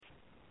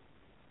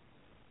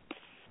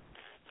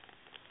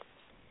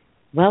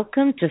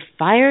Welcome to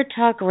Fire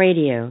Talk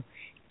Radio,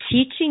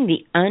 teaching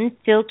the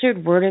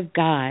unfiltered Word of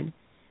God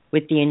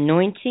with the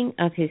anointing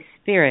of His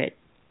Spirit,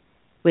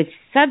 with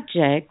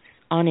subjects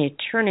on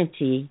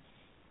eternity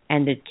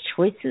and the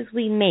choices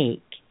we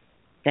make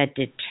that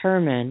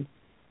determine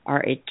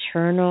our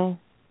eternal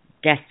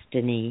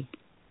destiny.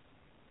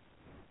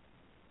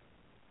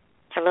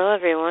 Hello,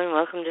 everyone.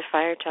 Welcome to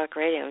Fire Talk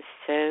Radio. I'm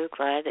so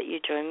glad that you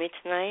joined me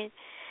tonight.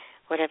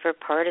 Whatever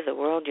part of the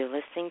world you're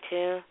listening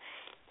to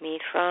me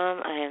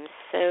from, I am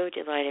so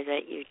delighted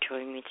that you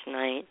joined me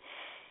tonight.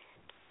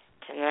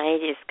 Tonight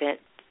is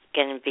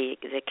going to be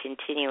the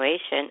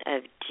continuation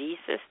of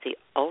Jesus, the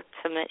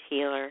Ultimate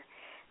Healer,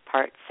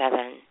 Part 7.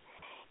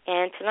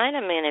 And tonight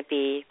I'm going to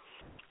be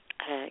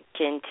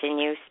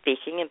continue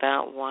speaking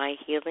about why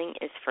healing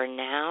is for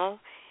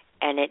now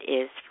and it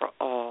is for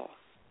all.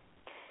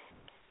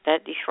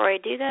 But before I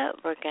do that,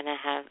 we're going to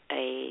have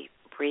a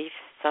brief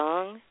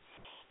song,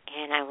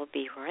 and I will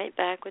be right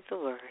back with the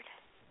word.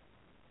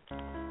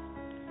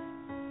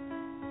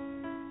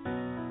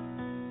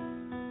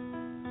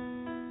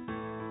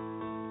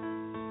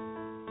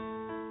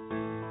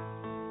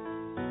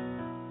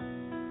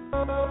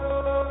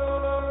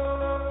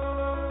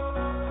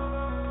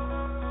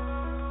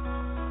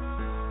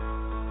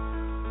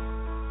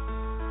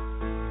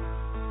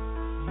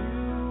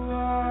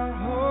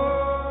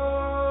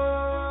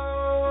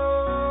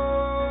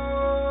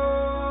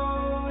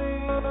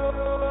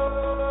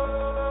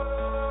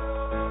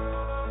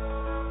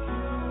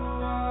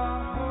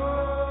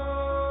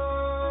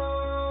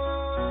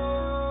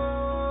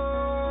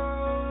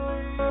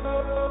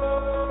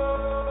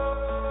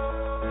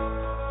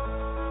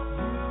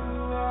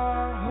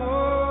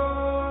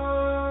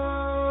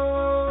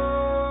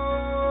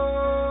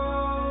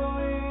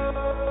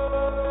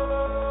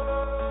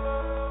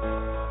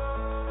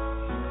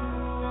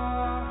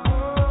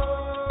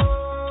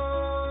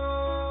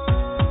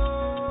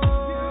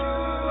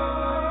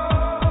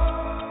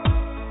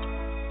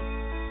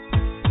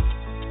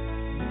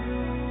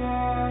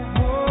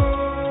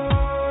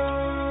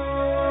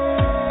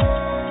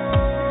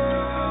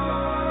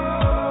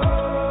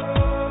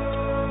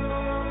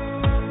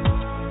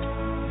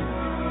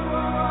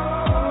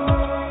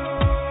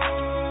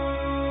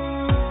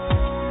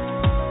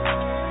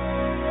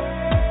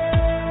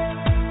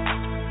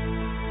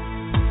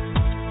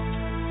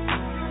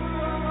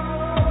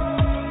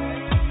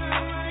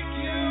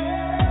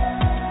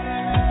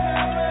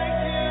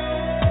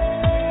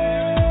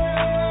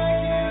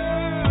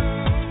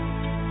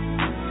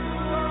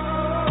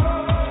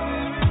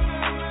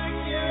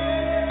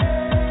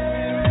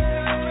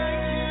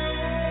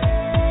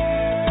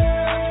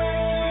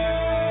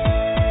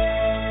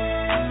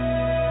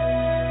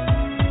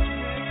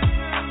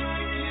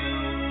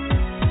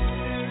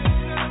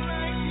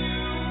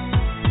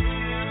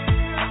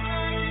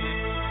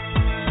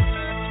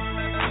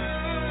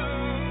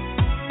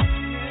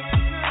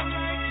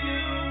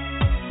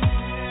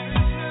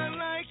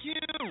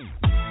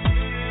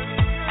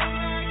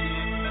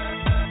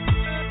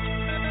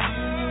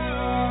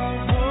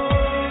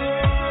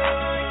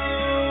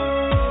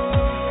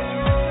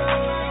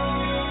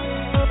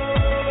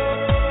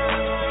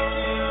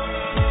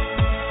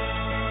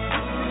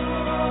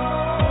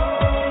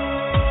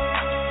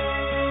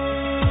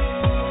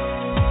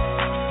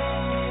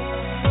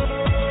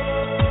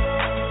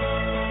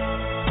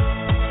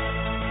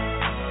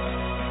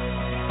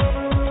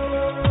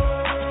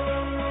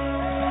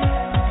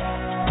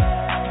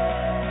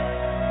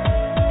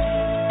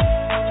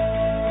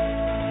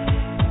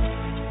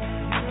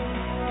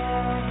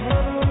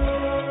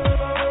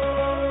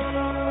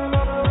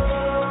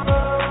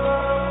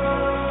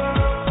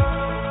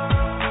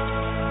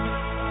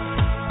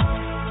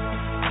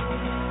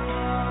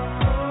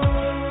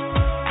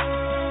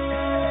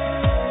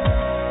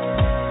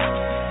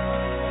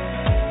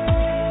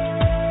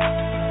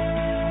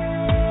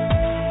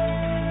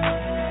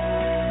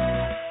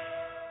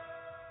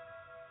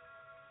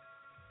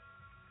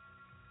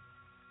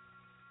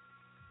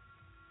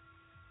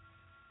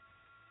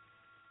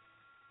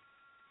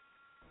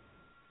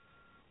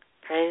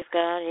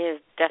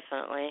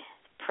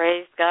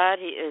 Praise God,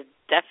 He is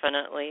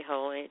definitely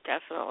holy,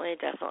 definitely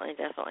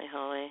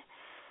holy.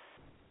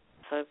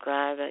 So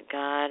glad that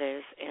God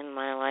is in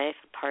my life,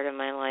 a part of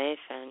my life,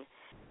 and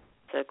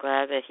so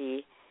glad that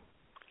He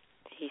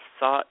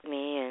sought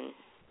me and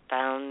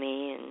found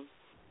me and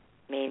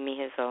made me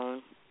His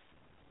own.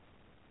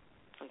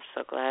 I'm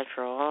so glad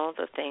for all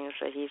the things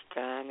that He's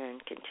done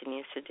and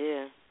continues to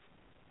do.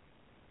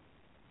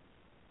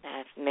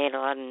 I've made a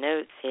lot of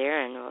notes here,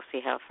 and we'll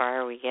see how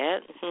far we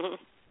get.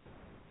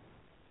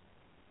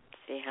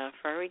 See how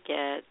far we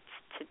get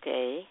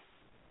today.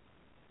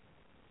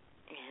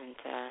 And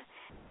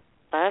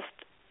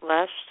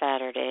last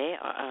Saturday,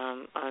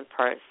 on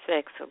part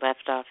 6, we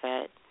left off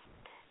at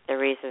the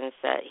reasons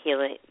that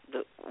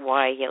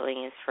why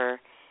healing is for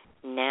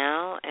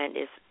now and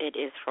it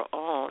is for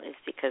all is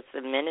because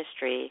the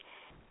ministry,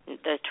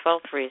 the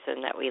 12th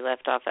reason that we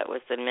left off at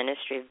was the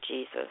ministry of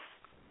Jesus.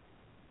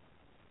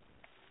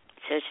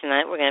 So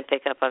tonight we're going to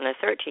pick up on the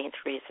 13th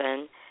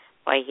reason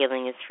why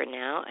healing is for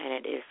now, and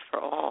it is for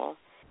all,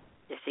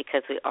 is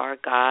because we are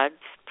God's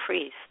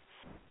priests.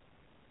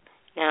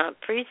 Now,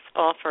 priests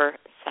offer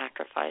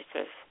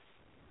sacrifices.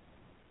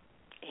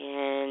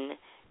 In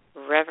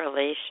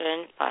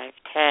Revelation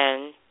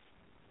 5:10,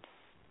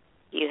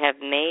 you have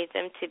made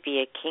them to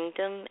be a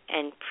kingdom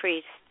and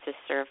priests to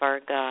serve our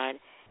God,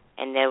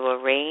 and they will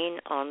reign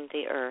on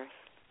the earth.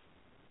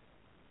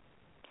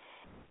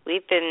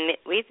 We've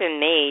been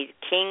made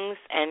kings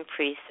and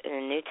priests in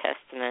the New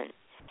Testament.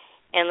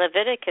 In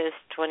Leviticus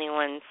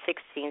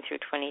 21:16 through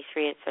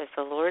 23, it says,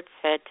 "The Lord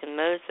said to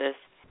Moses,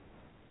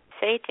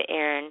 say to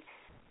Aaron,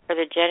 for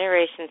the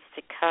generations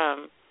to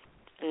come,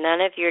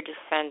 none of your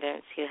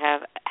descendants who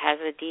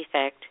has a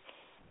defect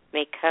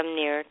may come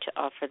near to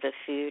offer the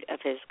food of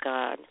his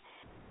God.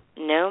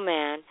 No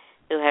man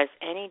who has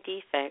any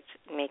defect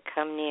may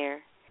come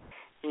near.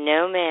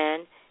 No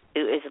man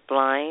who is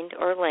blind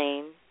or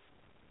lame,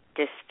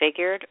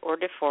 disfigured or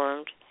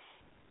deformed,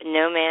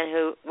 no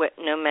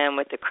man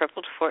with a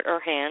crippled foot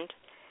or hand,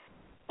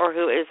 or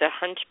who is a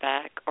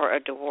hunchback or a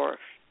dwarf,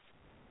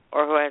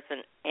 or who has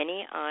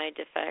any eye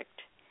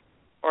defect,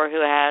 or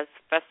who has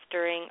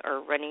festering or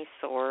runny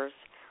sores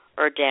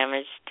or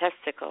damaged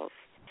testicles.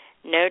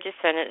 No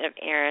descendant of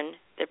Aaron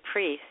the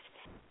priest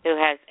who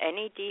has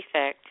any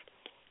defect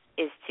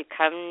is to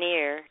come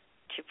near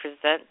to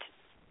present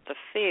the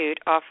food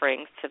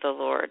offerings to the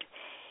Lord.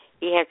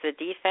 He has a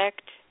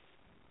defect.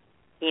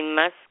 He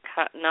must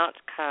not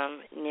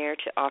come near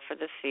to offer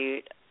the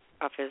food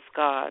of his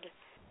God.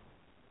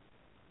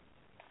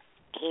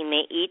 He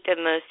may eat the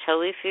most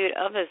holy food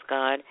of his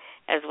God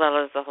as well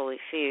as the holy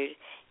food.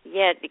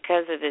 Yet,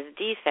 because of his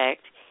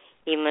defect,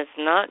 he must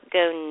not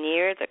go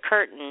near the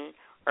curtain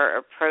or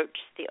approach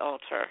the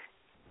altar,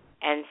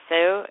 and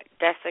so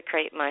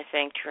desecrate my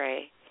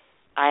sanctuary.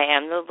 I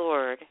am the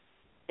Lord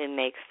who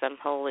makes them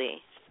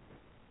holy."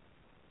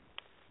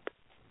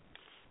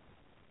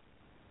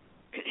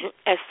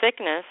 A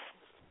sickness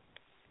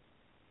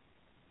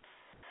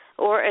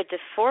or a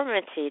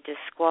deformity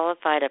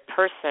disqualified a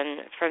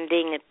person from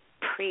being a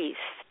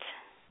priest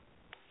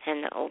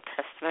in the Old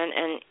Testament,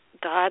 and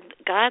God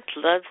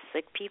loves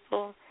sick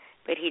people,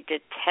 but he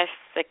detests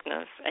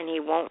sickness, and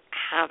he won't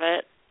have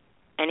it,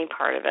 any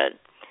part of it.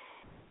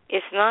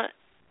 It's not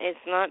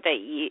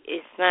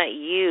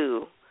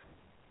you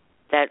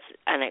that's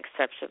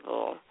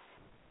unacceptable.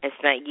 It's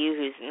not you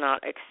who's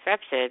not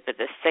accepted, but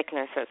the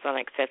sickness that's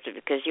unaccepted,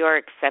 because you are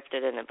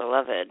accepted in the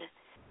Beloved,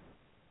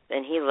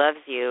 and he loves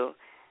you,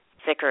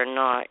 sick or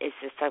not. It's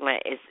just talking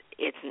about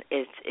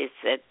it's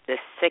that the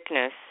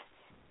sickness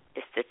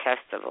is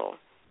detestable,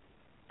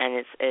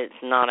 and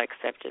it's not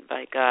accepted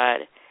by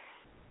God.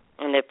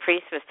 And the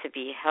priest was to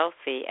be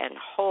healthy and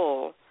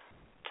whole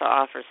to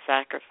offer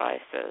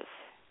sacrifices.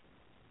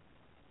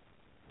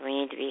 We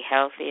need to be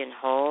healthy and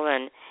whole,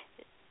 and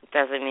it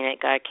doesn't mean that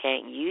God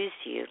can't use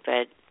you,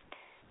 but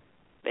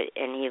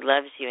and he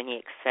loves you and he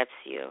accepts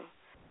you.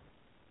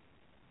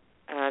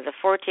 The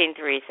 14th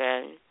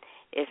reason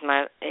is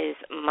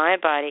my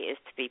body is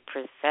to be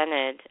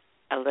presented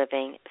a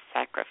living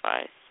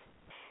sacrifice.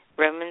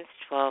 Romans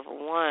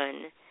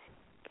 12:1,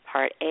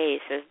 Part A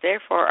says,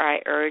 "Therefore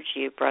I urge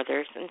you,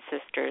 brothers and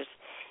sisters,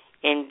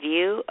 in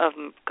view of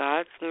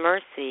God's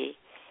mercy,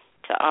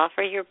 to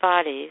offer your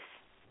bodies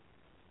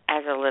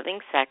as a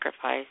living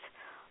sacrifice,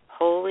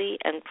 holy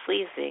and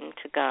pleasing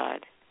to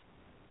God.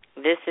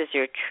 This is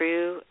your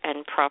true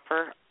and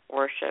proper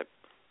worship."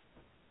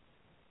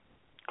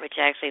 Which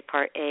actually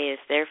Part A is,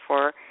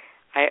 "Therefore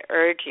I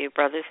urge you,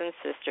 brothers and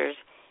sisters,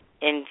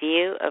 in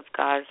view of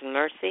God's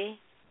mercy,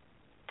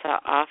 to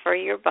offer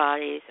your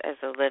bodies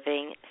as a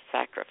living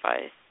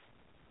sacrifice."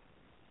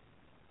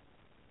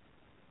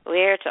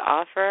 We are to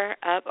offer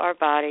up our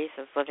bodies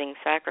as living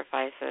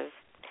sacrifices.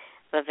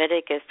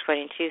 Leviticus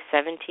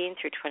 22:17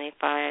 through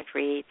 25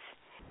 reads,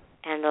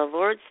 "And the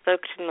Lord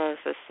spoke to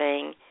Moses,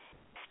 saying,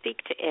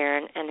 Speak to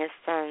Aaron and his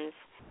sons,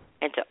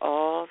 and to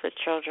all the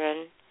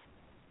children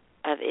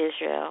of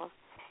Israel,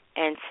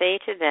 and say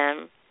to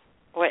them,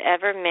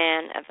 whatever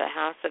man of the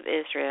house of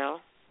Israel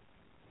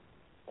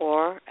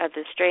or of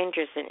the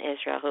strangers in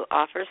Israel who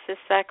offers his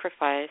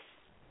sacrifice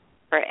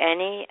for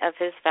any of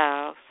his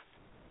vows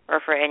or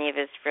for any of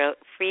his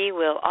free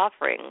will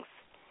offerings,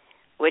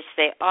 which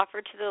they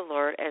offer to the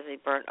Lord as a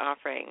burnt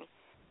offering,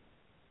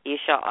 you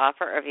shall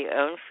offer of your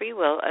own free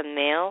will a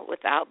male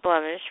without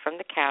blemish from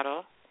the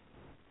cattle,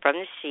 from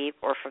the sheep,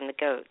 or from the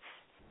goats.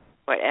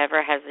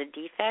 Whatever has a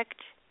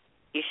defect,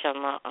 you shall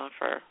not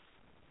offer,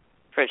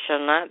 for it shall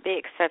not be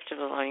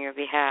acceptable on your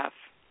behalf.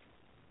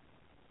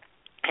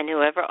 And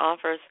whoever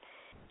offers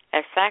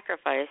a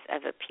sacrifice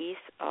of a peace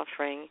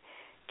offering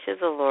to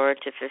the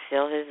Lord to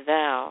fulfill his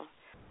vow,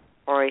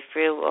 or a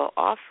free will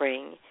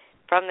offering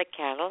from the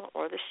cattle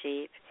or the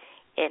sheep,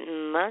 it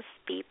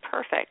must be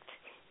perfect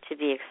to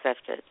be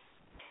accepted.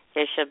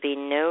 There shall be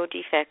no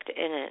defect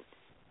in it.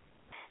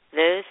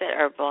 Those that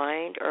are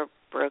blind or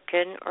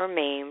broken or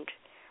maimed,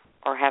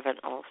 or have an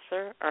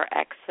ulcer or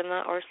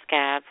eczema or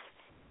scabs,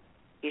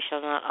 you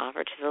shall not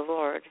offer to the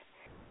Lord.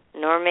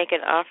 nor make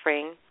an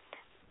offering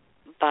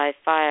by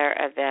fire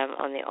of them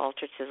on the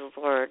altar to the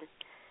Lord.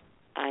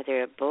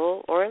 Either a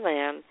bull or a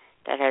lamb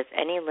that has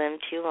any limb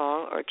too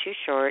long or too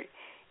short,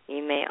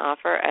 you may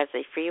offer as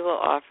a freewill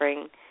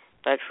offering,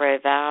 but for a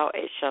vow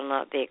it shall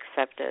not be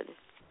accepted.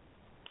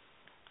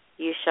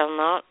 You shall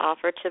not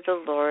offer to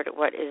the Lord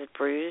what is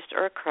bruised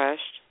or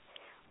crushed,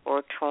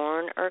 or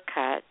torn or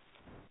cut,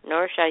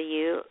 nor shall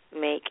you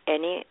make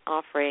any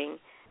offering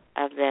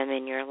of them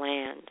in your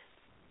land.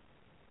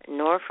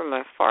 Nor from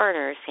a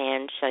foreigner's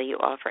hand shall you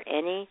offer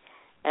any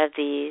of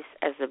these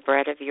as the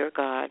bread of your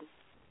God,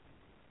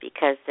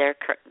 because their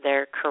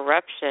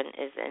corruption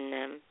is in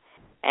them,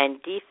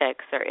 and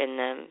defects are in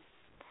them.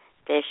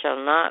 They shall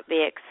not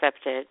be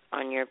accepted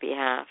on your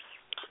behalf.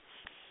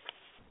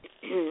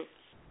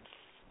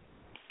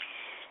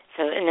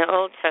 So in the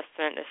Old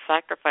Testament, the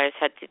sacrifice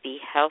had to be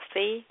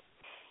healthy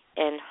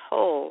and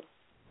whole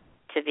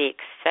to be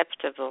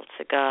acceptable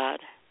to God.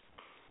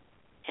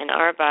 And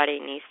our body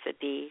needs to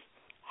be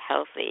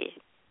healthy.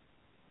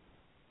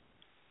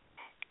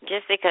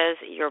 Just because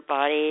your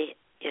body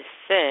is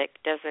sick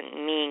doesn't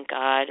mean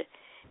God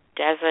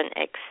doesn't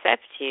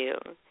accept you.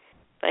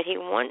 But He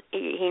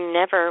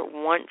never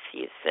wants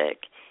you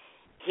sick.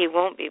 He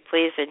won't be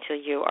pleased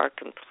until you are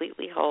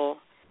completely whole.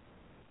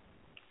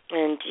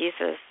 And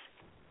Jesus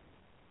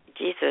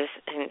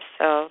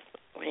Himself,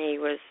 when He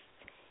was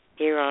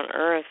here on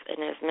earth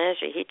in His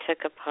ministry, He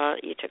took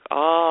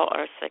all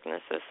our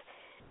sicknesses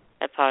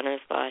upon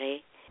His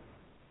body.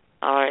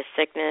 All our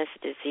sickness,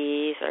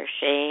 disease, our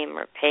shame,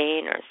 our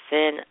pain, our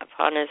sin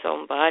upon His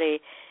own body,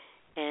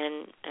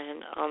 and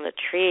on the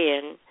tree,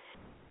 and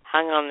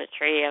hung on the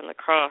tree on the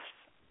cross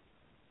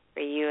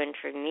for you and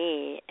for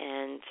me.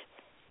 And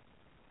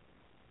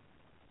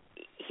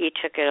He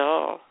took it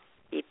all.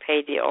 He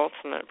paid the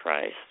ultimate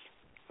price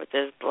with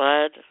His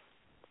blood,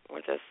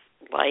 with His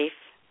life.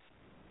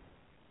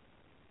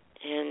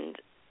 And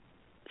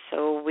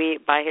so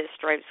by His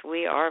stripes,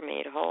 we are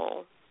made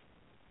whole.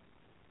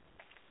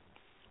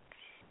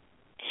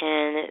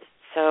 And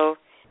so,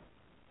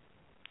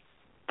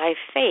 by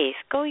faith,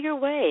 go your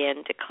way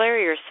and declare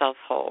yourself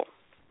whole.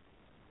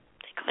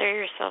 Declare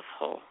yourself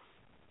whole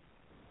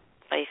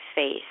by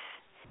faith,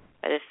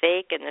 by the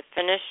faith and the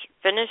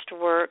finished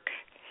work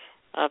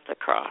of the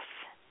cross.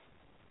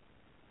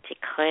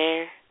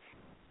 Declare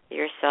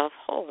yourself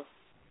whole.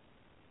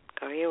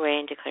 Go your way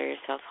and declare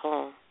yourself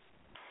whole.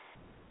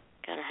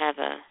 Gonna have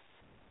a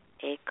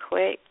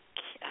quick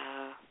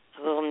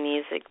a little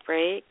music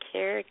break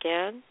here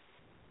again.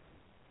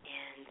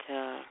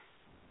 And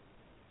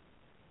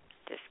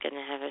just going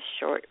to have a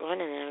short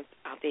one, and then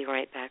I'll be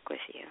right back with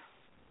you.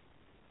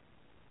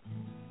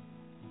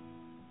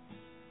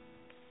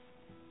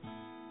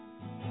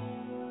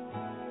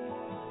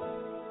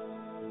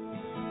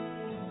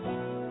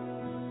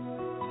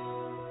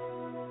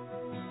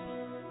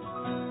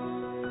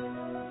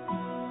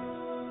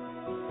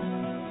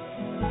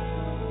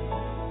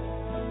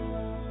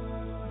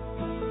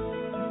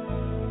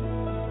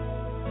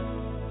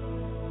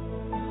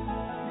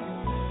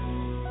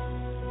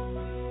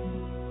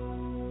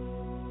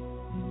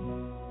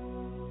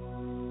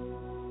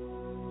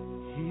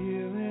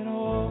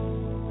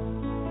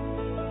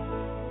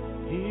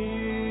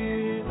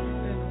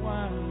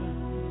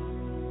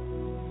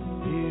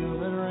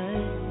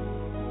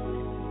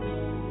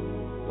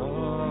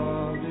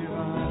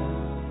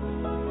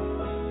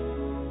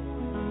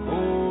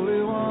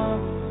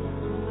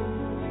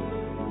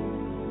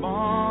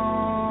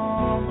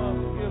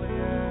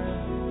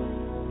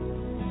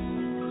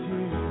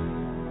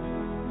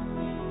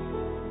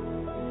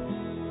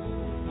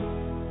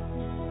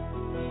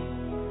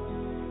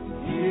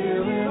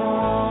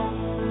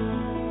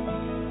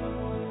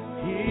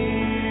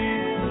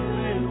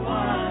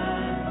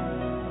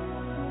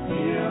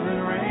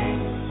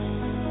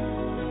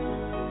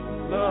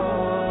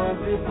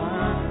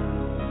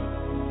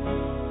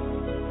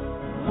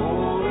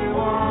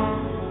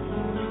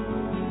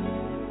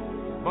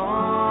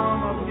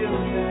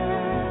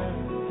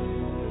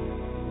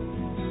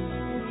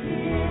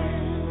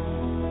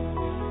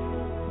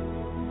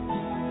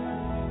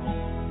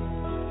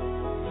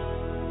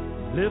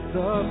 Lift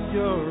up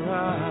your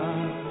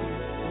eyes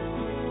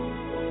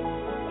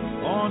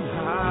on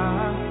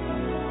high.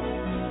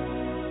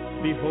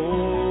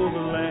 Behold the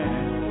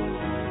Lamb,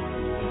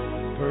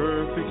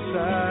 perfect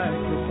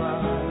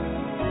sacrifice.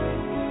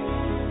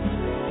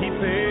 He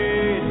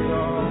paid it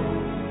all.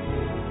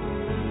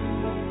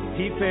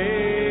 He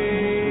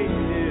paid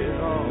it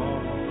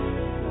all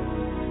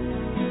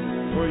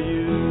for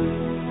you.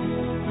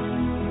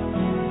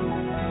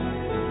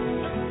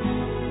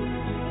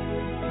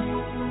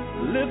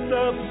 Lift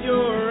up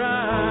your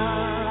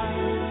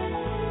eyes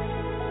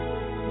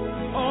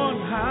on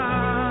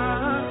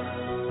high.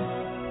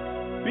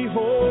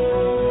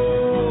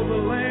 Behold the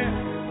Lamb,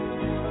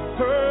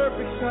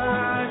 perfect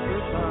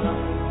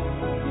sacrifice.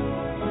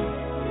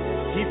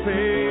 He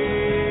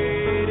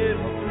paid it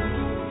all.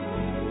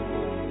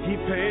 He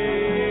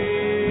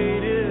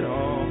paid it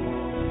all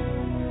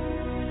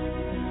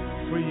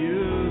for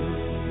you.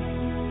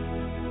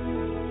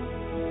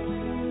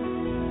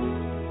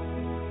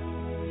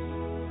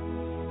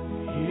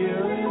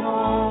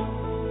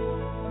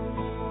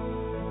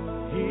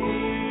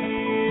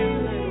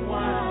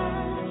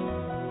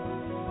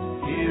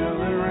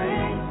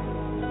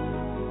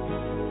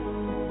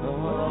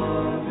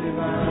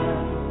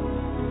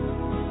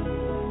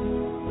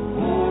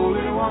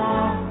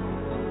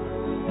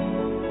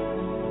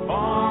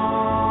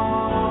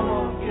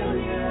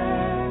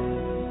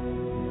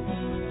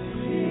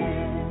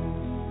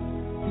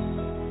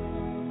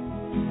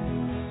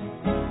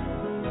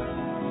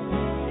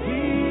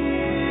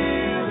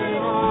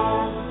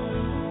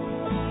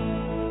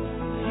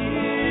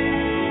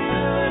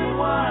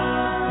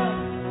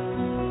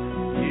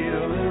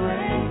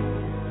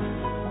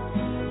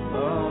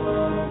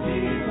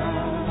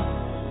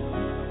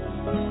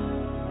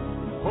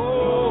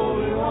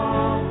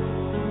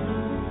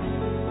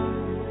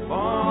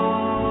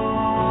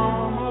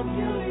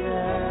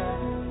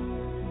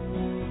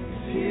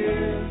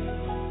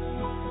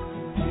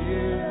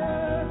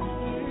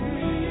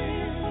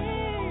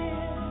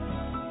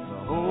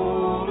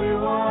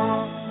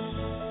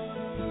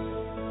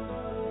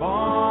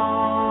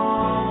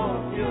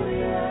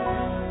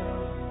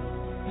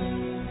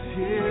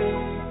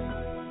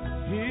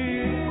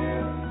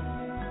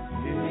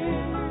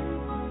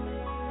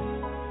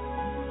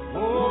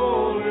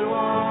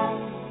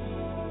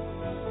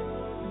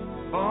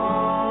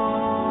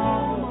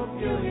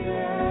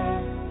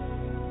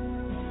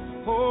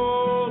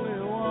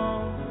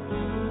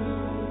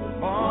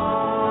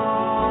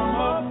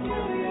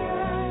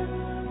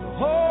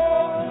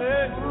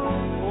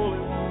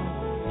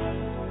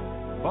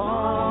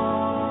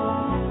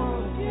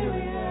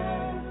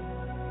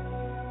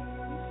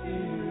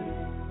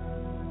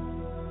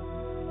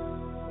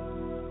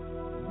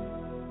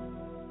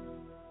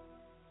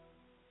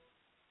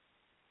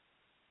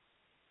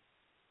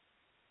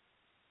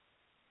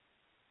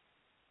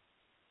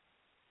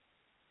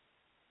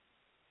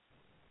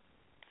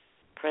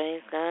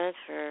 Praise God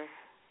for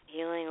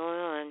healing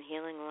oil and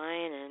healing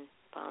wine and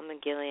balm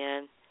of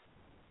Gilead.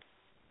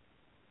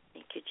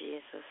 Thank you,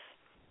 Jesus.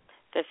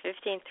 The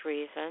 15th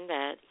reason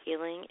that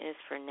healing is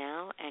for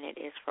now and it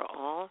is for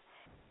all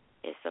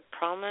is the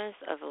promise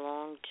of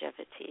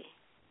longevity.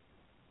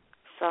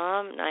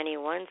 Psalm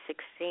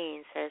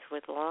 91:16 says,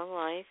 "With long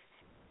life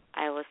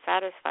I will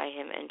satisfy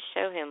him and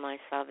show him my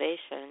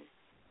salvation."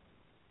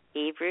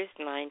 Hebrews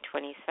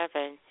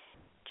 9:27,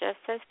 just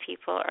as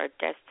people are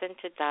destined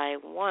to die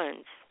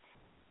once,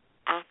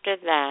 after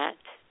that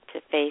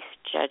to face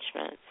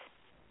judgment.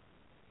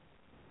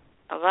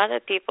 A lot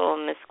of people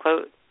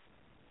misquote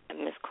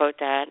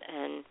that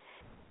and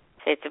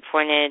say it's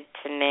appointed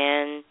to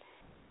man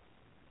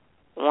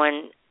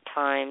one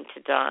time to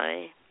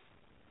die.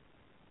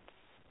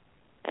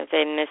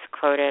 They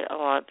misquote it a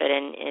lot, but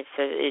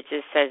it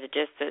just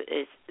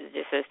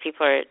says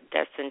people are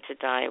destined to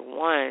die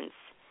once.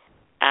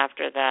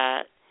 After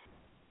that,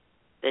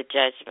 the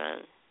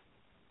judgment.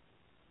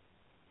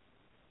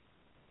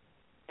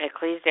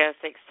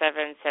 Ecclesiastes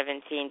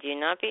 7:17, do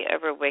not be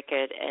over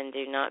wicked and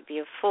do not be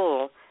a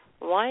fool.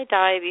 Why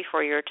die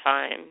before your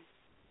time?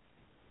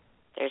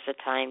 There's a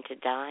time to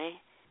die,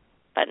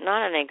 but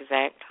not an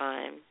exact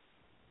time.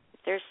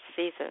 There's a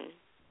season.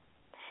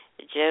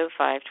 Job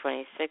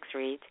 5:26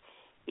 reads,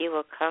 you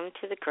will come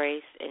to the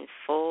grave in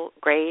full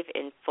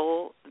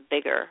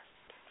vigor,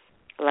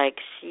 like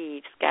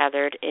sheaves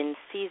gathered in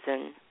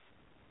season.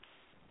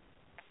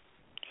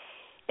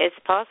 It's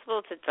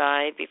possible to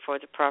die before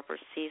the proper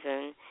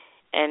season,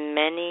 and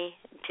many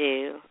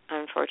do,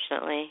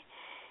 unfortunately.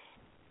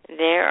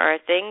 There are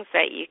things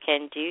that you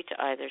can do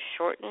to either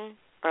shorten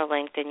or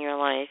lengthen your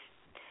life.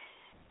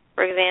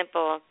 For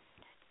example,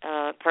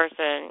 a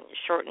person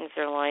shortens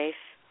their life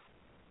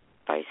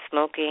by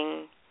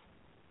smoking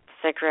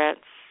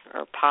cigarettes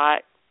or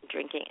pot,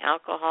 drinking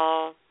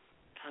alcohol,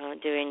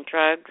 doing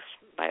drugs,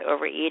 by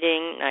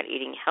overeating, not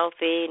eating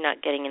healthy,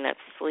 not getting enough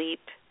sleep.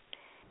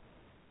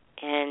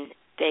 And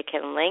they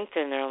can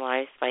lengthen their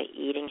lives by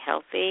eating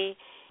healthy,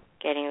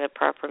 getting the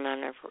proper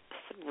amount of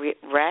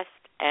rest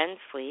and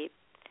sleep,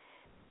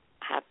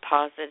 have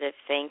positive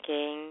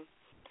thinking,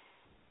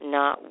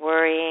 not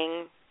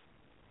worrying,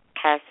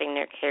 casting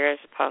their cares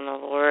upon the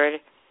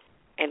Lord,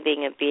 and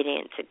being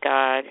obedient to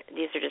God.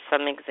 These are just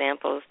some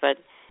examples, but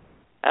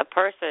a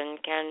person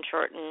can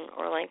shorten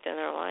or lengthen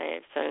their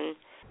lives, and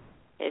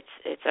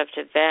it's up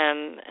to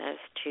them as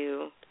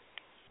to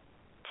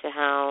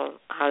how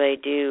they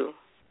do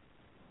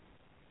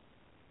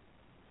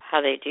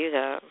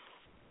that.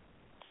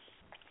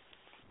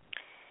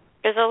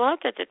 There's a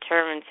lot that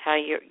determines how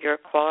your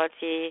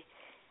quality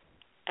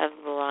of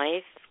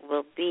life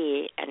will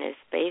be, and is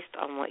based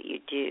on what you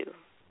do.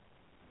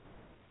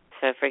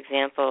 So, for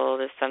example,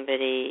 if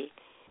somebody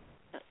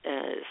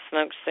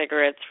smokes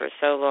cigarettes for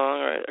so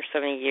long or so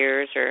many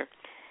years, or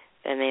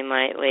then they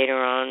might later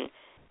on,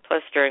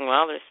 plus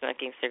while they're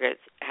smoking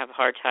cigarettes, have a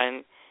hard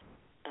time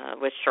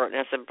with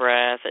shortness of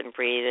breath and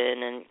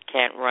breathing, and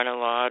can't run a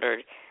lot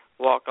or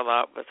walk a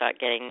lot without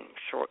getting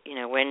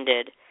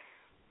winded.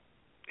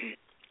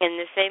 In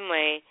the same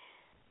way,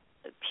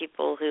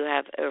 people who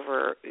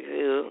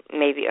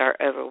maybe are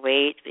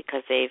overweight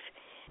because they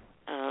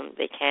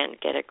can't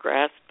get a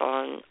grasp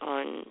on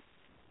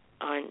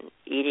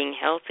eating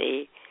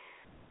healthy,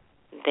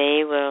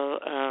 they will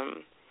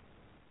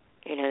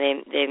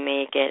they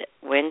may get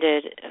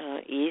winded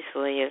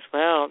easily as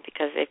well,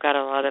 because they've got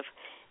a lot of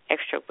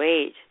extra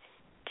weight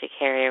to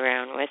carry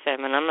around with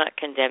them. And I'm not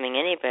condemning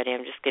anybody,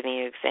 I'm just giving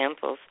you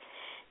examples.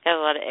 They have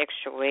a lot of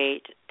extra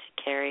weight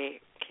to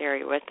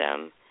carry with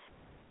them.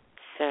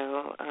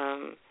 So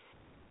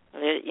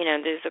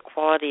there's a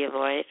quality of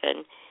life.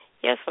 And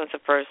yes, once a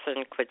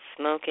person quits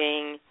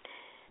smoking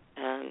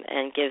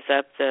and gives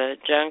up the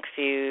junk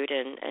food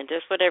and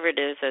just whatever it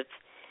is that's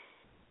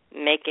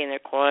making their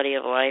quality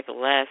of life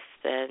less,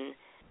 then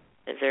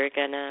they're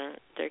going to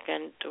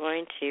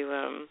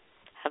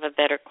have a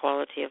better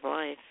quality of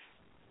life.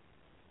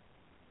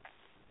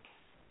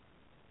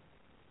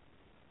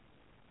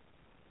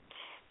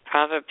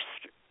 Proverbs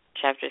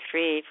chapter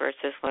 3,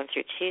 verses 1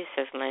 through 2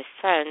 says, my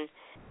son,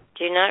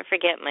 do not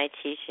forget my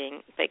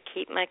teaching, but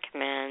keep my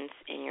commands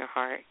in your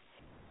heart,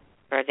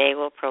 for they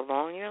will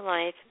prolong your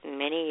life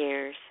many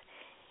years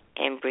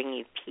and bring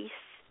you peace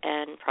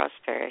and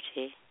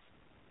prosperity.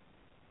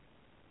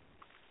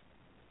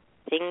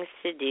 Things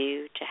to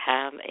do to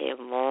have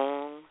a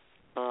long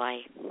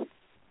life.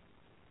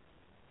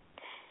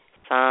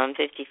 Psalm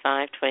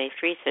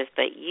 55:23 says,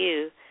 but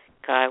you,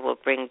 God, will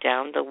bring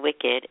down the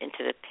wicked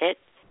into the pit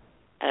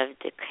of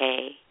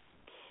decay.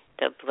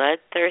 The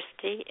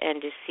bloodthirsty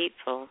and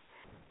deceitful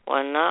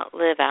will not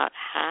live out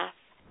half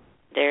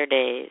their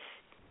days.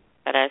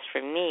 But as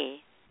for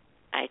me,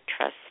 I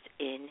trust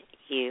in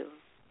you.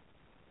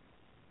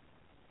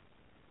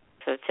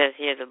 So it says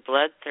here, the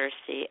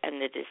bloodthirsty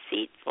and the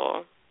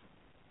deceitful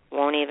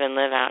won't even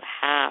live out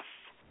half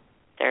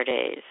their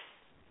days.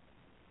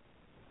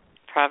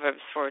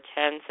 Proverbs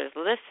 4:10 says,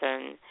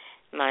 listen,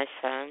 my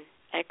son,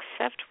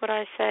 accept what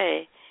I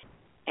say,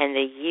 and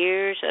the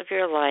years of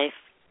your life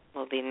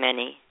will be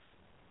many.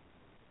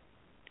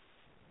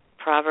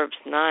 Proverbs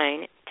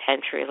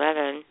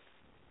 9:10-11.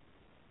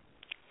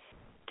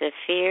 The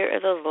fear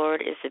of the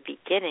Lord is the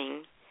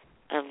beginning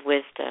of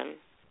wisdom,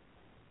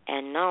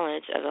 and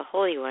knowledge of the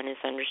Holy One is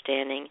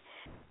understanding.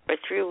 For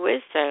through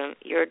wisdom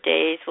your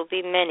days will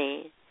be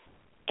many,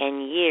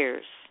 and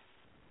years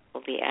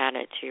will be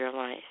added to your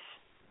life.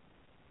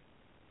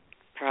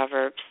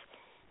 Proverbs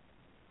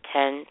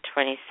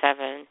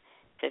 10:27.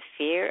 The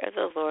fear of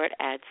the Lord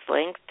adds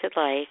length to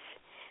life,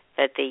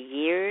 but the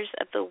years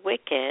of the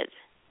wicked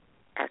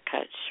are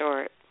cut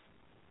short.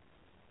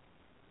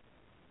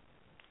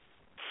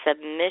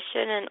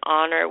 Submission and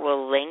honor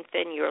will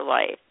lengthen your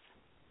life.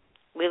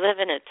 We live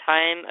in a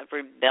time of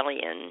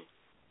rebellion,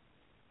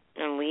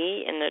 and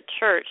we in the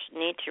church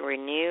need to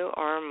renew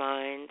our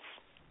minds.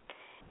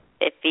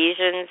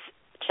 Ephesians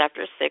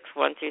chapter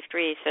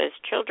 6:1-3 says,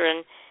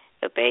 Children,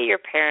 obey your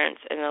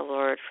parents in the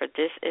Lord, for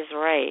this is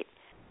right.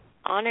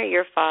 Honor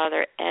your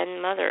father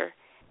and mother,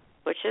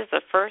 which is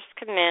the first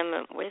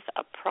commandment with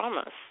a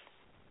promise,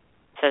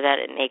 so that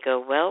it may go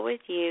well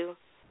with you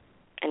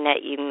and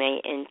that you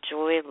may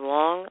enjoy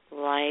long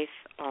life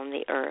on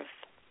the earth.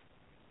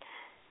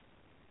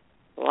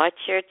 Watch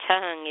your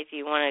tongue if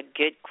you want a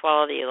good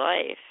quality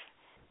life.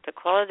 The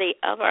quality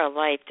of our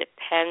life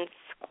depends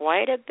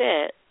quite a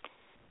bit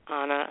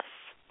on us.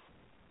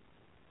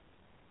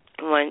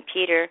 1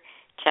 Peter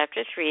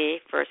chapter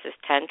 3, verses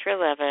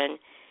 10-11,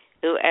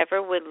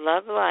 whoever would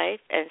love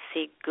life and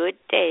see good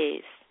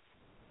days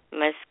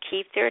must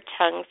keep their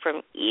tongue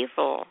from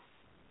evil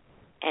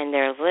and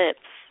their lips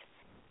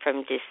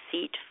from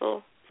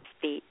deceitful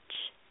speech.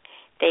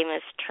 They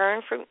must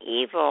turn from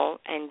evil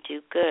and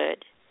do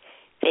good.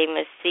 They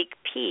must seek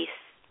peace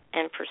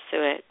and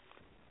pursue it.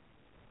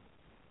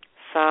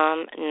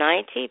 Psalm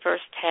 90,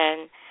 verse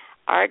 10,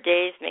 our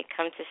days may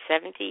come to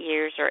 70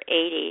 years or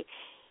 80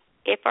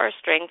 if our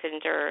strength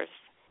endures.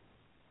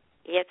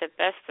 Yet the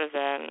best of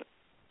them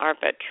are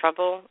but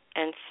trouble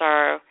and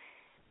sorrow,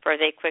 for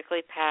they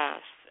quickly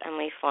pass and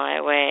we fly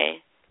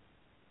away.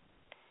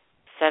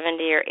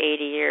 70 or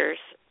 80 years.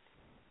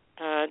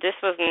 This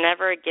was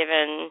never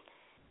given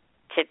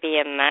to be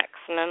a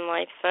maximum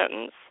life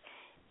sentence.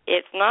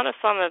 It's not a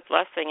psalm of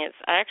blessing.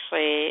 It's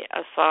actually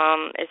a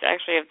psalm. It's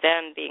actually of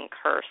them being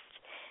cursed.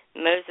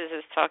 Moses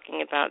is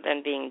talking about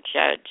them being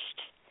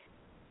judged.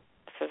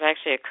 So it's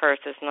actually a curse.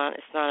 It's not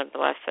a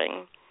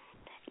blessing.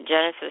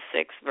 Genesis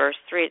 6, verse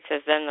 3, it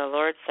says, Then the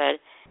Lord said,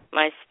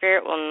 My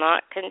spirit will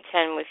not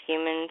contend with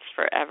humans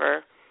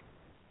forever,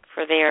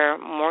 for they are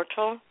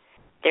mortal.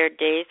 Their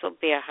days will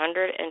be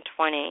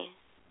 120.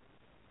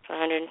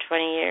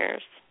 120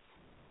 years.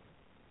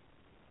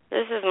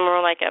 This is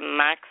more like a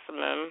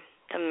maximum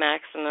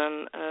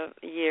of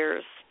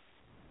years.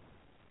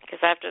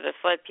 Because after the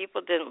flood,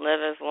 people didn't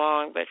live as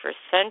long, but for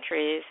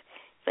centuries,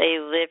 they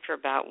lived for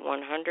about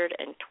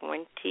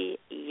 120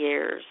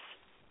 years.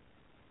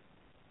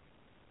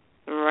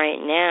 And right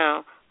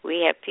now,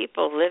 we have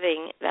people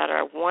living that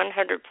are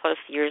 100 plus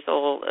years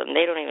old, and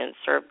they don't even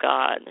serve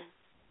God.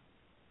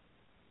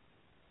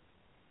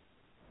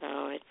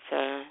 So it's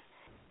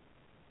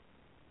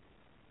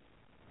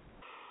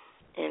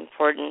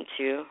important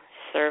to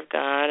serve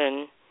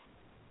God,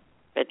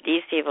 but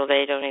these people,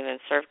 they don't even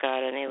serve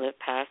God, and they live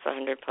past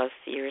 100 plus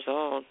years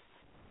old.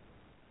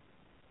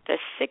 The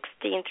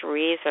 16th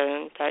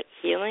reason that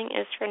healing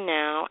is for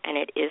now and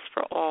it is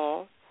for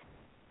all,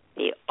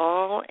 the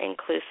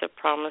all-inclusive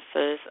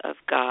promises of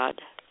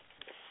God.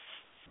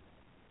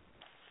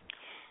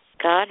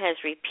 God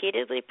has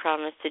repeatedly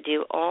promised to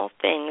do all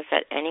things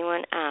that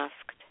anyone asked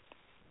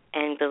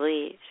and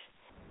believed.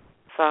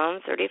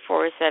 Psalm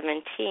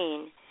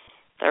 34:17,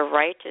 the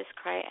righteous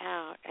cry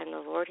out, and the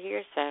Lord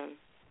hears them.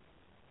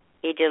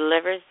 He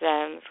delivers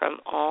them from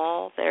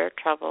all their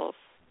troubles.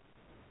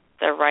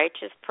 The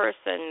righteous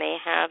person may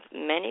have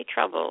many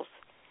troubles,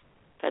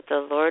 but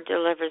the Lord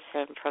delivers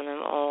him from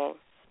them all.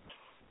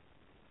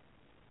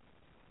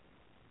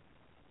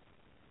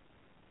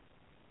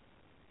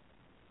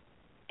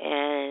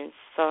 And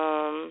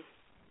Psalm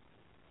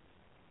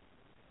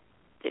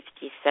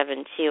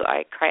 57:2,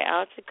 I cry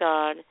out to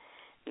God,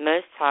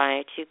 Most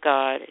High, to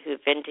God who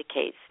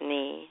vindicates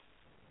me.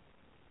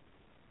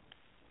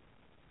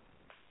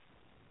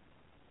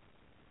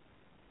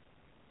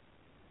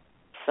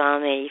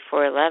 Psalm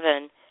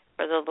 84:11,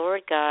 for the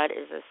Lord God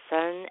is a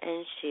sun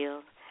and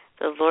shield.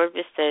 The Lord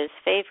bestows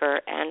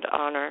favor and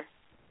honor.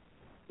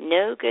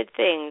 No good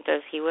thing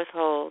does he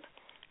withhold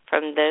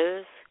from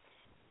those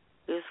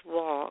whose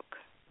walk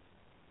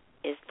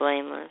is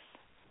blameless.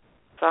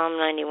 Psalm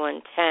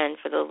 91:10,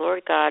 for the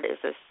Lord God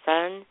is a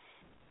sun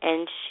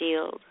and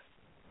shield.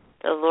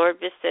 The Lord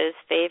bestows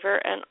favor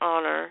and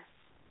honor.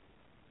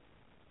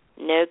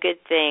 No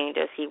good thing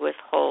does he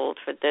withhold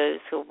for those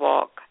whose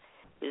walk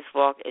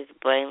is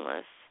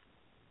blameless.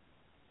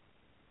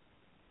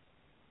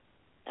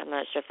 I'm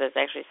not sure if that's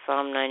actually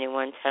Psalm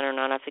 91:10 or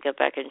not. I have to go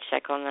back and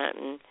check on that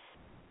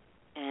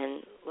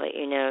and let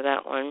you know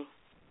that one.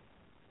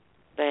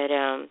 But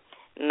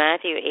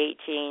Matthew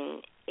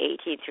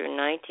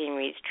 18:18-19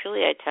 reads,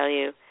 Truly I tell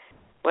you,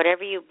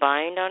 Whatever you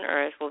bind on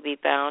earth will be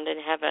bound in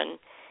heaven,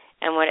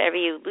 and whatever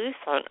you loose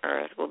on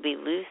earth will be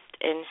loosed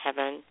in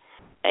heaven.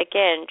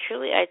 Again,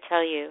 truly I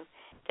tell you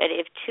that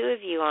if two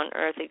of you on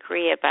earth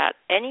agree about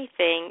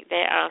anything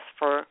they ask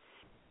for,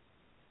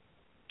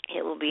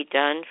 it will be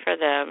done for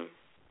them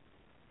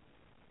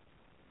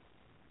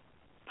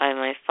by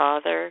my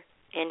Father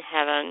in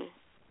heaven.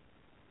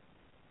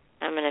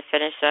 I'm going to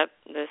finish up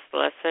this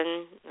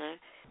lesson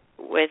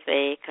with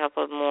a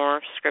couple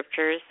more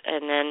scriptures,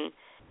 and then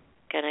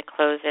going to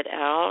close it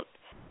out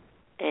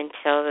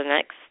until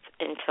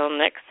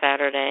next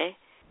Saturday.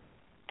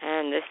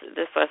 And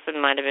this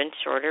lesson might have been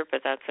shorter,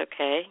 but that's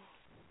okay.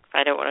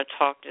 I don't want to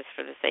talk just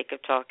for the sake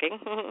of talking.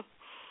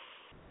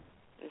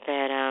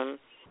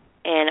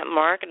 In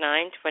Mark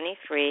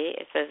 9:23,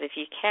 it says, "If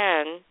you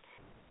can,"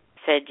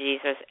 said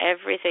Jesus,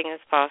 "everything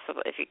is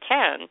possible." If you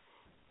can,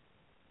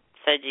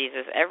 said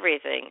Jesus,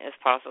 "everything is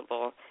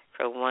possible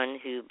for one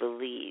who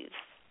believes."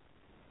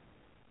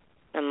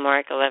 And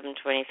Mark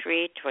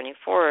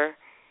 11:23-24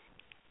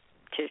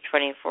 to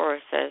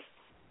 24 says,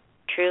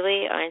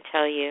 "Truly I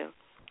tell you,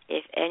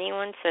 if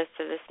anyone says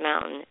to this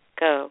mountain,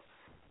 'Go,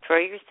 throw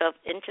yourself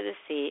into the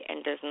sea,'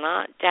 and does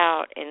not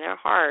doubt in their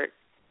heart,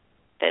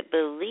 but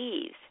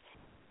believes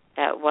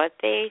that what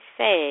they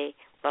say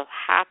will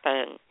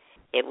happen,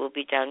 it will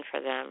be done for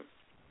them.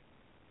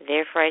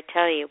 Therefore I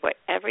tell you,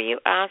 whatever you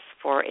ask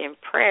for in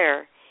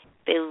prayer,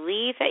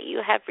 believe that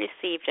you have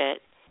received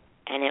it,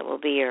 and it will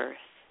be yours."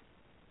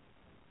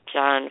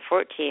 John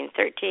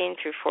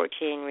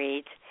 14:13-14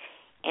 reads,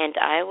 "And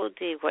I will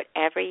do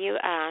whatever you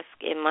ask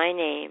in my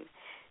name,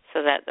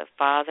 so that the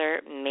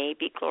Father may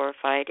be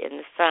glorified in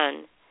the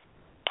Son.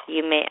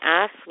 You may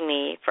ask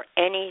me for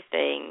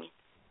anything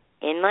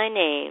in my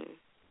name,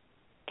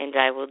 and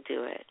I will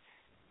do it."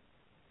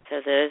 So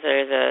those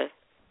are the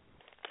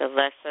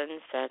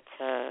lessons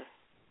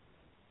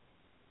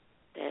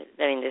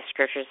the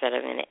scriptures that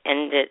I'm going to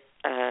end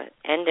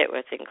it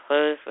with and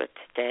close with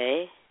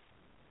today.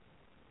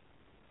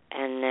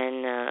 And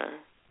then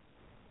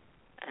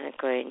I'm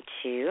going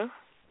to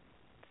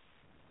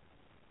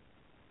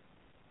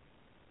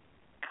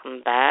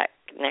come back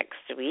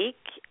next week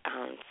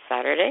on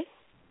Saturday.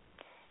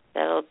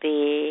 That'll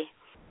be,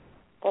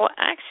 well,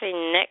 actually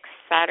next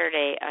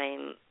Saturday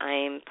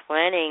I'm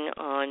planning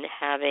on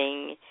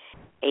having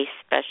a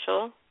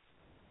special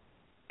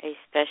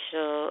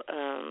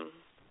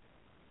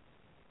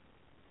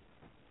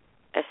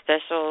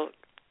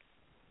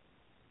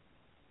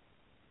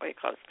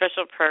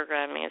special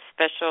programming, a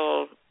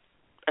special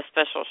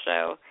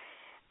show.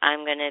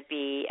 I'm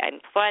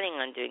planning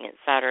on doing it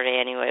Saturday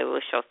anyway.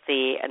 We shall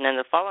see. And then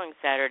the following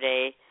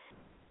Saturday,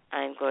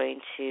 I'm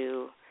going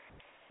to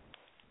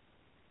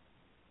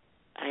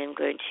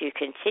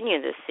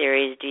continue this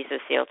series,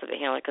 Jesus the Ultimate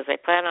Healer, because I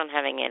plan on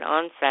having it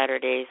on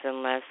Saturdays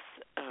unless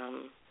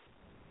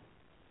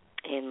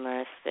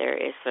there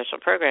is special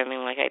programming.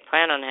 Like I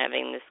plan on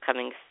having this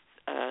coming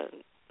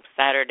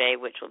Saturday,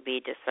 which will be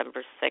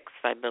December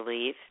 6th, I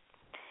believe.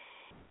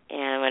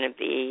 And I'm going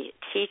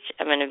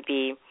to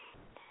be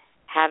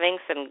having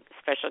some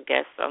special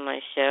guests on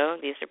my show.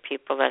 These are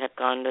people that have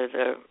gone to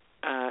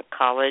the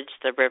college,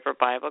 the River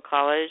Bible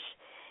College,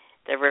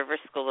 the River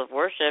School of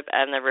Worship,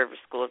 and the River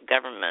School of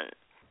Government.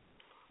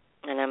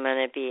 And I'm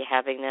going to be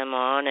having them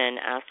on and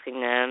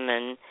asking them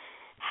and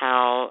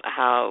how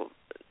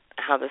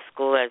the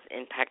school has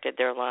impacted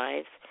their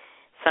lives.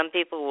 Some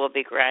people will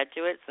be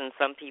graduates and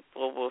some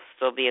people will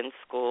still be in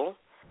school.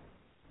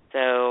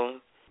 So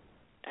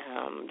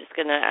I'm just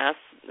going to ask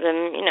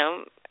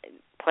them,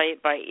 play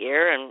it by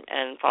ear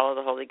and follow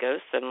the Holy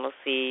Ghost, and we'll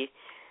see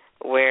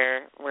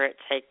where it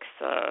takes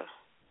us.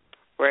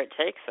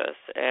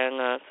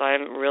 And so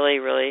I'm really,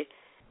 really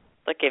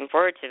looking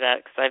forward to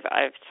that, because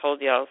I've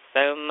told y'all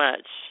so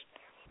much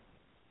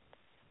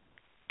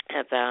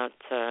about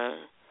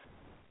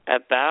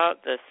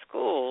the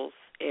schools,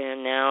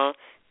 and now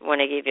I want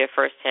to give you a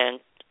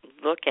first-hand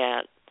look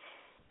at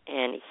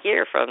and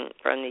hear from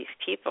these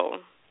people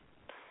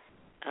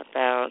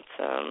about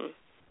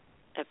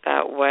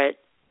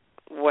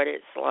what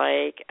it's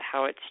like,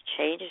 how it's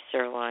changed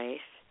their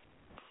life,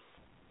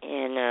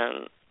 and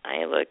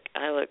I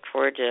look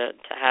forward to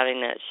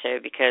having that show,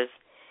 because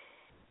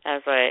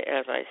as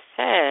I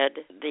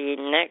said, the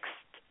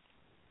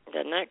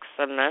next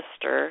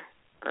semester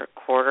or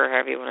quarter,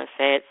 however you want to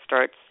say it,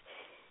 starts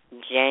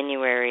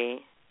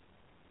January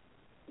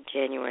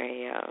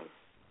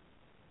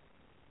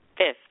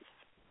 5th,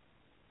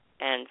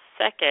 and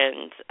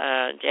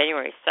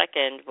January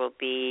 2nd will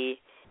be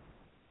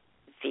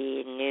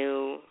the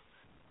new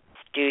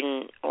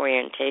student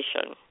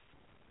orientation.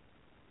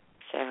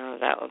 So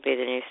that will be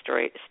the new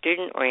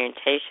student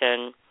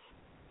orientation,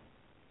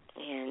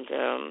 and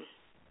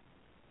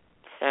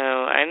so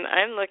I'm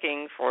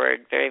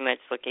very much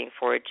looking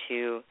forward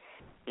to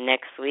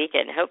next week,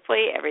 and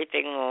hopefully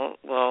everything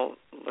will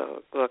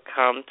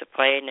come to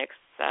play next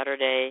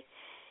Saturday,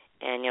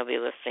 and you'll be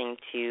listening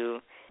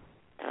to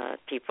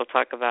people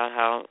talk about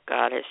how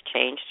God has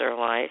changed their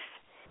life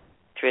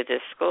through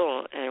this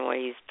school and what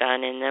He's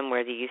done in them,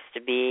 where they used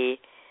to be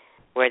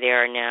where they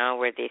are now,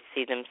 where they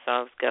see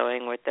themselves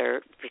going, what they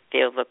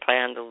feel the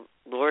plan the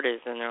Lord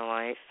is in their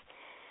life.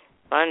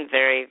 So I'm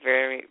very,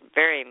 very,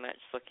 very much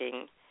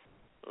looking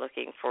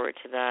forward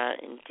to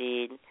that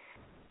indeed.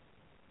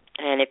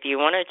 And if you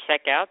want to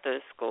check out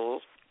those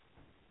schools,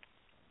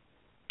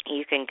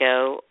 you can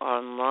go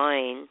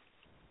online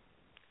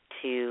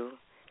to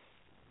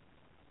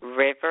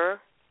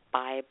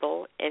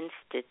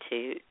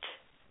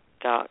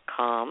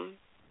riverbiblinstitute.com,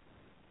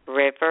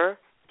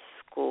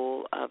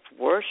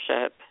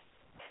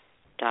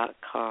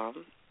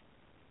 riverschoolofworship.com,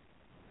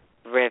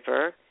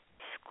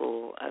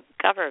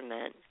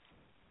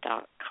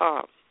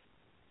 riverschoolofgovernment.com.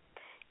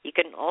 You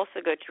can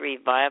also go to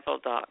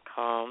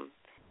revival.com,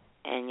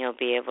 and you'll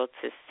be able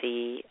to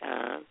see,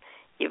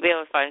 you'll be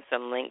able to find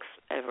some links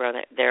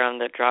over there on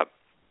the drop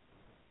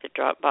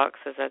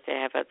boxes that they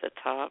have at the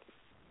top.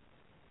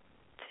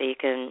 So you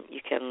can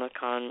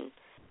look on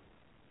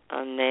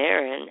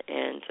there and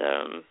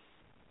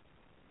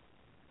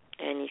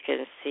you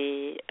can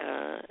see,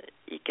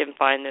 you can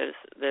find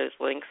those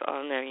links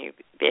on there, and you'll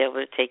be able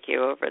to take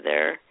you over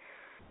there.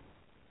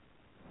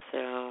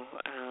 So,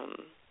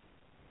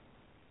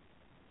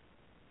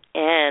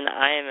 and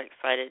I am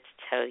excited to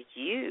tell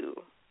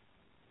you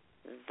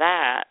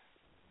that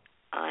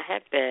I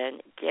have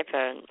been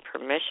given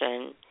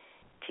permission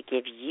to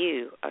give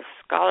you a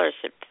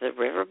scholarship to the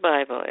River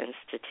Bible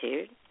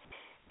Institute,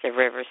 the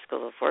River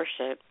School of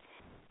Worship.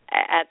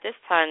 At this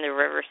time, the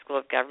River School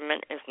of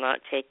Government is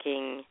not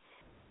taking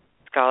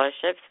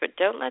scholarships, but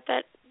don't let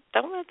that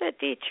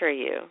deter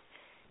you.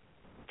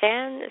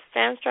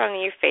 Stand strong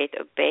in your faith.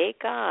 Obey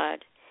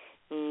God.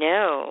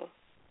 Know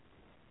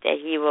that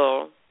He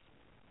will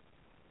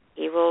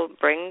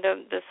bring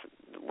this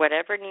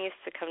whatever needs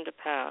to come to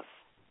pass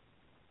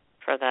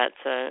for that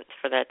to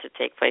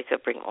take place. He'll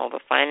bring all the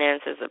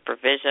finances, the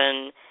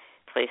provision,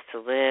 place to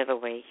live, a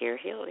way here.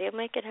 He'll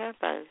make it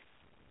happen.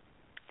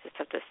 Just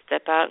have to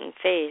step out in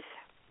faith.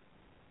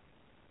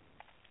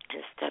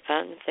 Just step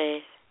out in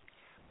faith.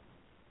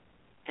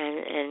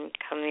 And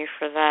come here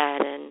for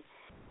that,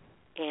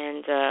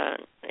 and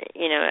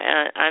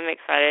I'm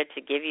excited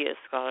to give you a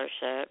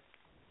scholarship.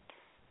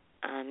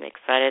 I'm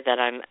excited that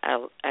I'm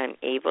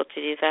able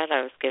to do that.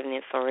 I was given the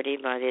authority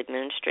by the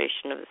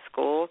administration of the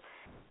school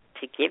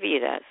to give you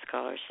that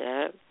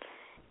scholarship,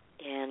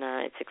 and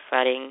it's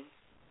exciting.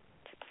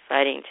 It's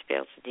exciting to be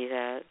able to do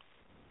that,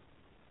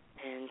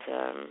 and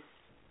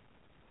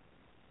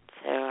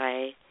so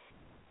I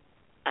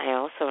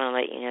also want to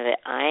let you know that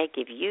I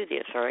give you the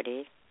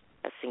authority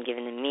that's been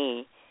given to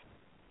me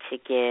to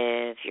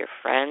give your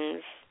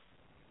friends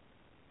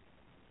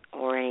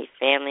or any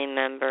family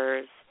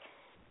members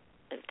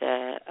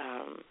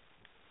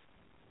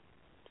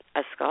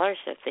a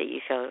scholarship that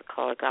you feel the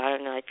call of God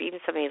in life, even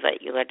somebody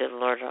that you led to the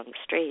Lord on the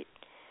street.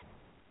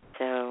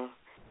 So,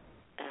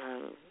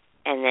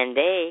 and then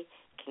they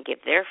can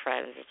give their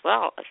friends as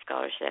well a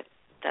scholarship.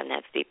 Doesn't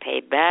have to be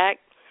paid back,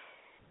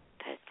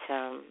 but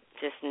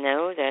just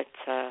know that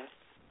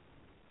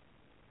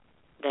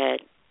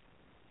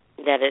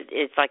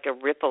it's like a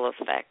ripple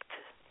effect.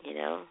 You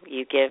know,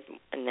 you give,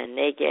 and then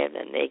they give,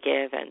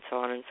 and so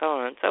on and so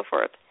on and so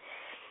forth.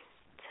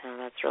 So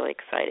that's really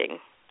exciting.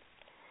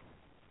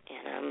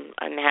 And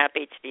I'm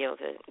happy to be able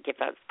to give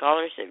that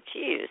scholarship to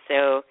you.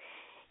 So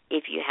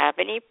if you have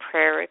any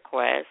prayer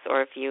requests,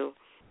 or if you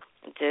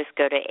just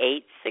go to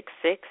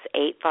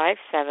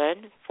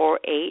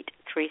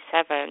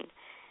 866-857-4837.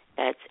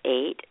 That's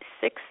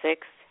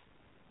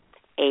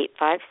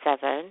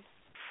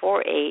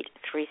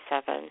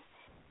 866-857-4837.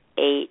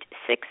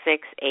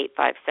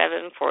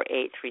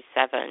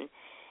 866-857-4837.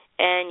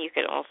 And you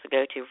can also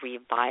go to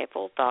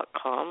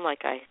revival.com,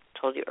 like I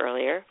told you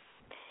earlier.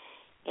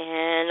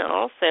 And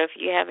also, if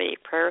you have any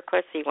prayer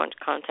requests, or you want to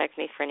contact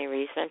me for any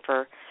reason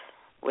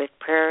with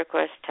prayer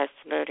requests,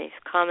 testimonies,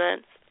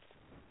 comments,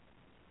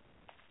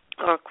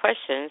 or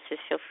questions,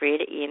 just feel free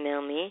to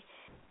email me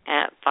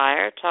at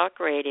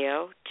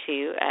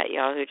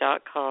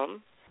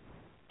firetalkradio2@yahoo.com.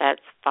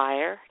 That's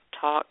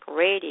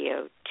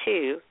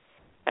firetalkradio2,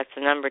 that's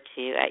the number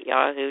 2,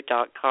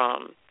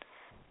 @yahoo.com.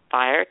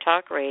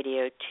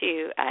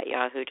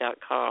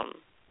 firetalkradio2@yahoo.com.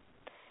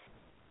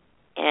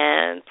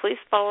 And please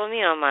follow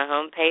me on my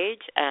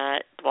homepage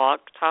at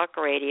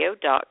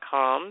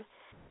blogtalkradio.com,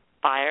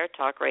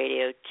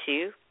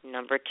 firetalkradio2,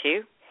 number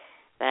 2.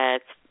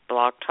 That's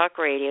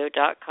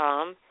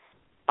blogtalkradio.com,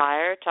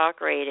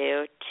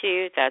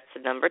 firetalkradio2, that's the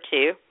number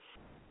 2.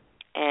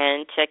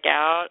 And check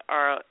out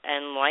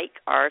and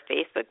like our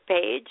Facebook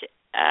page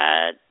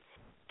at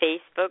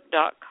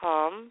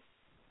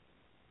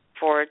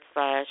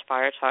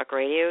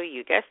facebook.com/firetalkradio.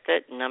 You guessed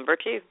it, number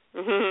 2.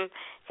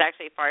 It's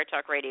actually Fire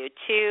Talk Radio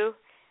 2.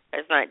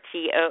 It's not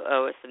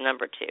TOO, it's the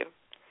number 2.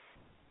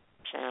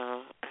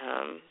 So,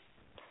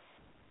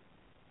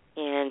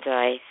 and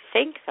I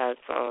think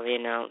that's all the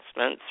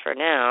announcements for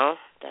now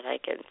that I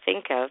can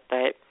think of,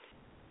 but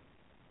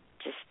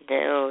just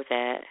know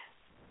that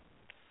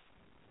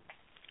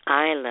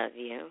I love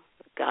you.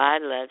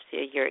 God loves you.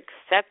 You're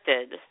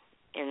accepted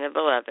in the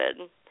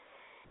Beloved.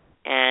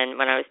 And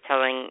when I was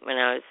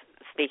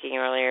speaking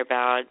earlier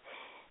about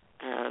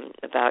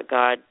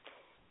God.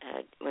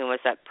 When was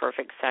that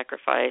perfect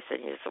sacrifice,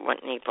 and he doesn't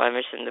want any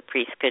blemish, and the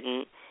priest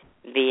couldn't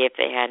be if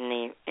they had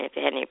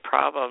any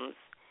problems,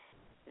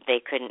 they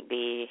couldn't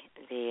be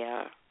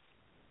the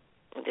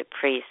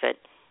priest. That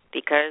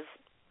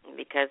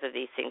because of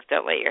these things,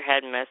 don't let your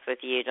head mess with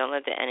you. Don't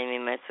let the enemy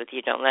mess with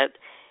you. Don't let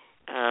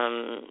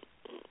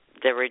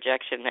the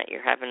rejection that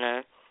you're having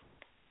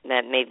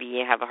that maybe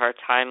you have a hard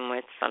time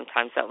with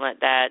sometimes. Don't let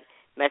that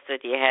mess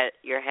with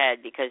your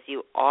head, because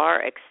you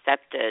are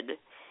accepted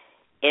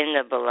in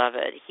the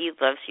Beloved. He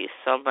loves you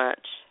so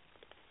much.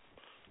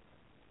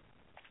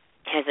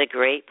 Has a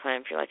great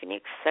plan for your life, and he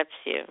accepts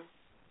you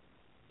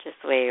just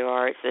the way you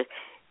are. It's a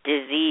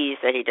disease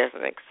that he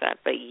doesn't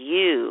accept, but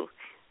you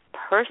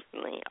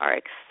personally are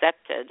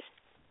accepted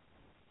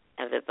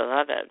of the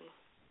Beloved.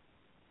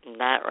 And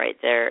that right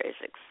there is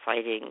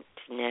exciting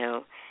to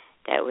know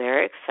that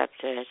we're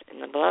accepted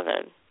in the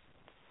Beloved.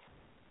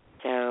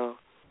 So,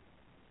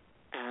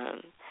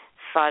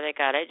 Father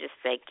God, I just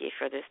thank you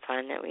for this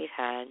time that we've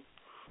had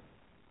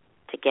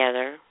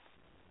together.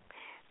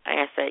 I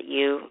ask that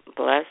you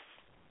bless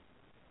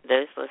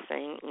those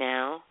listening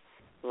now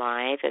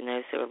live and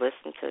those who are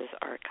listening to this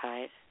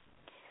archive.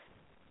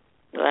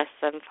 Bless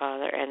them,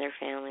 Father, and their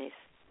families.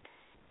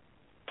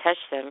 Touch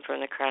them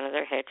from the crown of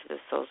their head to the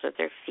soles of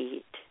their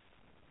feet.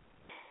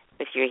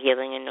 With your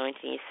healing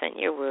anointing, you sent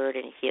your word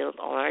and healed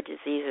all our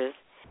diseases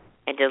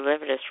and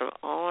delivered us from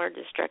all our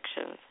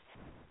destructions.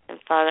 And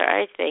Father,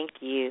 I thank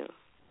you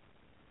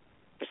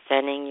for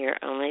sending your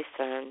only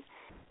Son,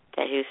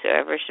 that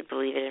whosoever should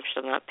believe in him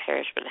shall not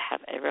perish but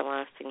have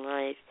everlasting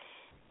life.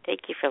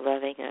 Thank you for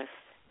loving us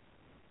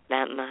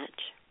that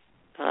much,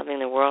 loving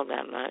the world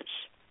that much.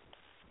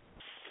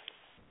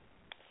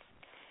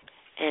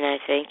 And I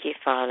thank you,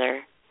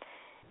 Father,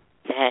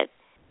 that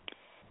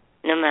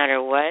no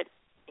matter what,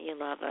 you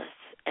love us.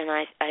 And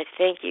I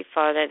thank you,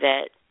 Father,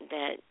 that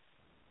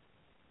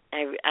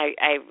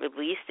I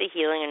release the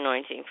healing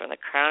anointing from the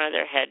crown of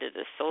their head to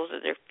the soles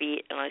of their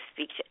feet, and I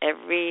speak to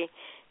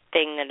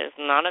everything that is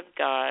not of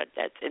God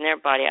that's in their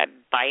body. I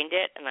bind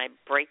it and I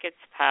break its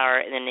power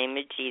in the name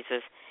of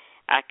Jesus.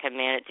 I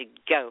command it to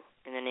go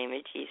in the name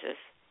of Jesus.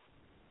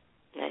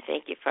 And I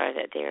thank you, Father,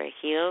 that they are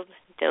healed,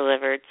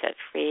 delivered, set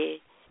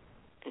free,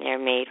 and they are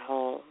made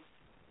whole.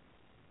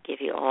 Give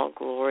you all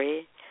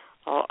glory,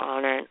 all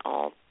honor, and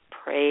all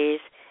praise.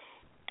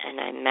 And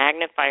I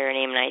magnify your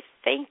name, and I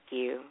thank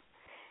you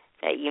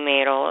that you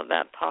made all of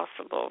that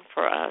possible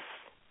for us.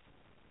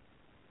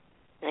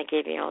 And I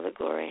give you all the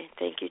glory.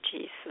 Thank you,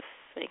 Jesus.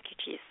 Thank you,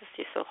 Jesus.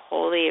 You're so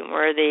holy and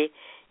worthy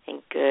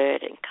and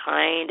good and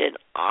kind and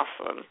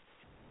awesome.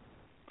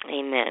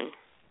 Amen.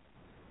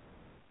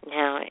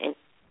 Now,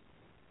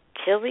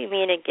 until we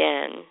meet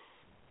again,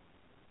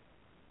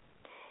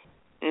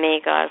 may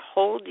God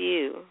hold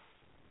you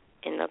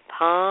in the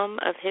palm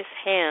of his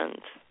hand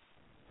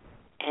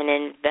and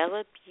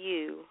envelop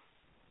you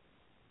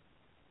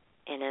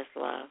in his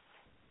love.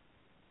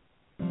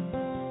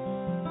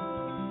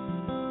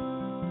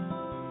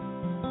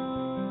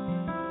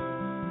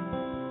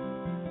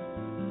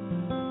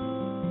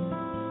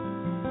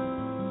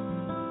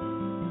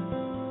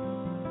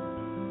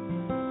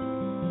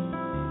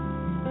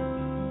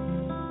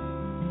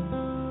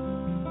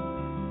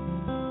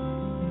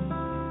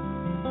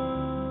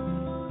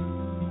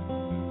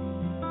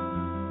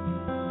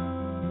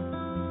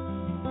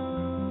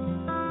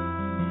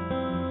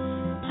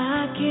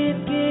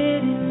 Can't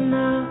get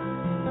enough